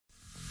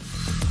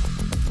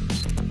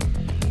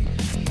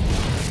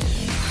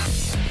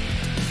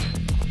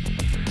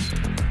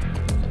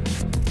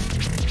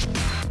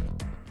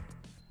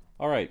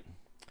All right,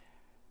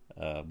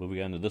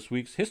 moving on to this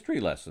week's history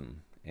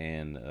lesson.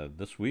 And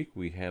this week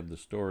we have the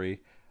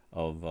story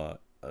of a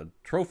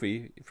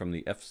trophy from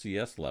the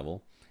FCS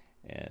level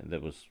and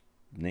that was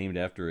named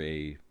after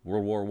a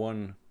World War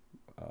I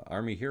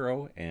Army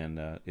hero,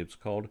 and it's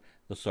called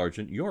the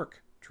Sergeant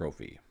York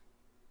Trophy.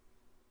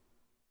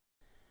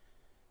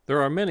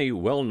 There are many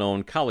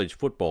well-known college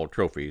football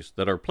trophies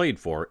that are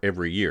played for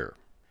every year,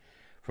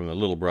 from the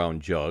Little Brown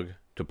Jug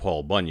to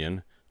Paul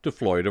Bunyan to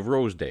Floyd of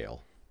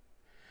Rosedale.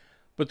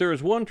 But there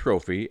is one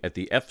trophy at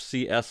the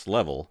FCS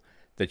level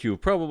that you've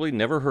probably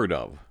never heard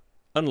of,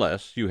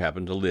 unless you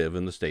happen to live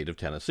in the state of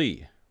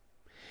Tennessee.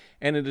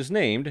 And it is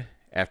named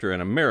after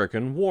an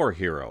American war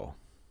hero.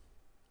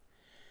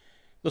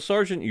 The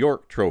Sergeant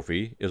York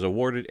Trophy is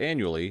awarded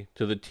annually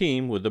to the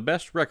team with the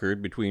best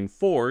record between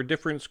 4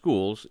 different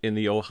schools in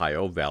the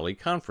Ohio Valley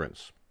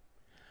Conference: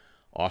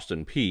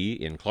 Austin Peay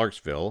in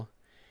Clarksville,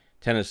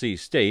 Tennessee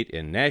State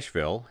in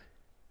Nashville,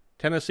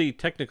 Tennessee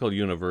Technical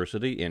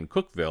University in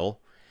Cookeville,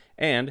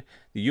 and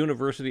the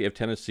University of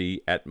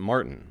Tennessee at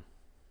Martin.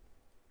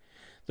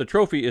 The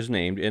trophy is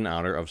named in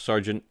honor of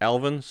Sergeant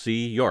Alvin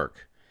C.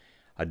 York,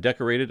 a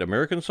decorated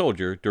American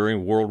soldier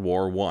during World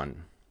War I.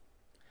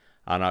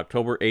 On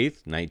October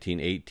 8,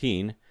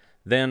 1918,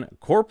 then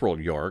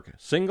Corporal York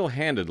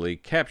single-handedly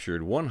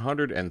captured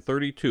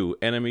 132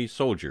 enemy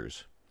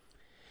soldiers.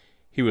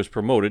 He was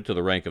promoted to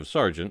the rank of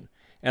sergeant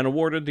and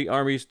awarded the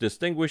Army's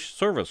Distinguished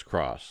Service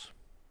Cross.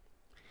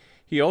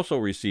 He also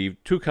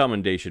received 2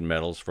 commendation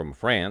medals from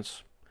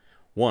France,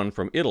 1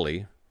 from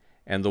Italy,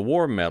 and the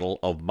War Medal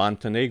of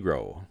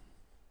Montenegro.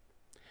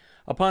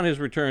 Upon his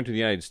return to the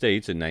United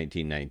States in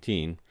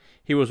 1919,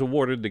 he was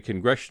awarded the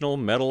Congressional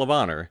Medal of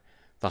Honor,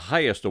 the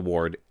highest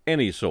award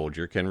any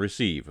soldier can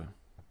receive.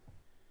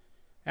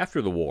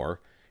 After the war,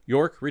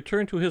 York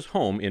returned to his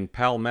home in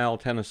Pall Mall,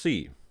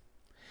 Tennessee.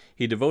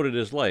 He devoted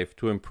his life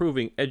to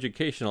improving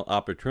educational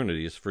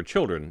opportunities for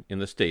children in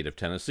the state of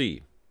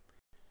Tennessee.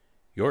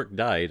 York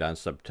died on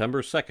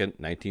September 2,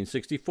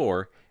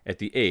 1964, at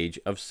the age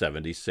of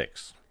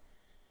 76.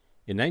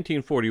 In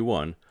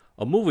 1941,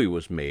 a movie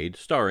was made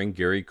starring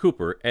Gary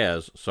Cooper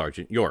as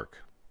Sergeant York.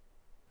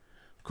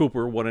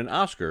 Cooper won an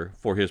Oscar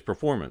for his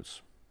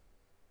performance.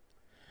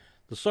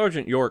 The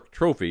Sergeant York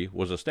Trophy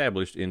was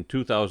established in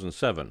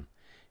 2007,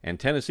 and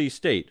Tennessee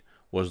State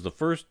was the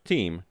first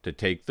team to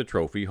take the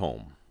trophy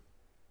home.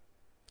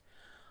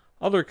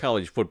 Other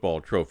college football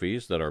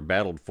trophies that are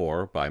battled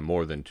for by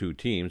more than 2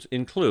 teams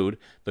include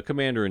the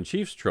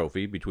Commander-in-Chief's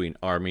Trophy between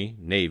Army,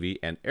 Navy,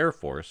 and Air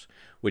Force,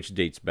 which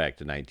dates back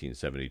to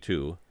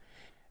 1972,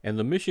 and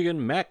the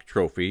Michigan MAC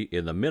Trophy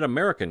in the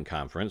Mid-American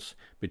Conference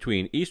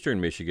between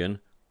Eastern Michigan,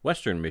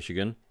 Western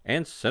Michigan,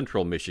 and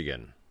Central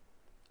Michigan.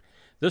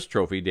 This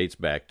trophy dates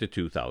back to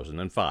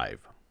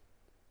 2005.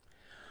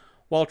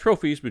 While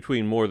trophies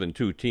between more than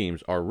 2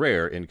 teams are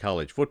rare in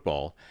college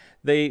football,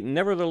 they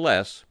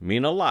nevertheless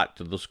mean a lot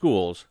to the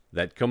schools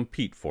that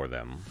compete for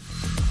them.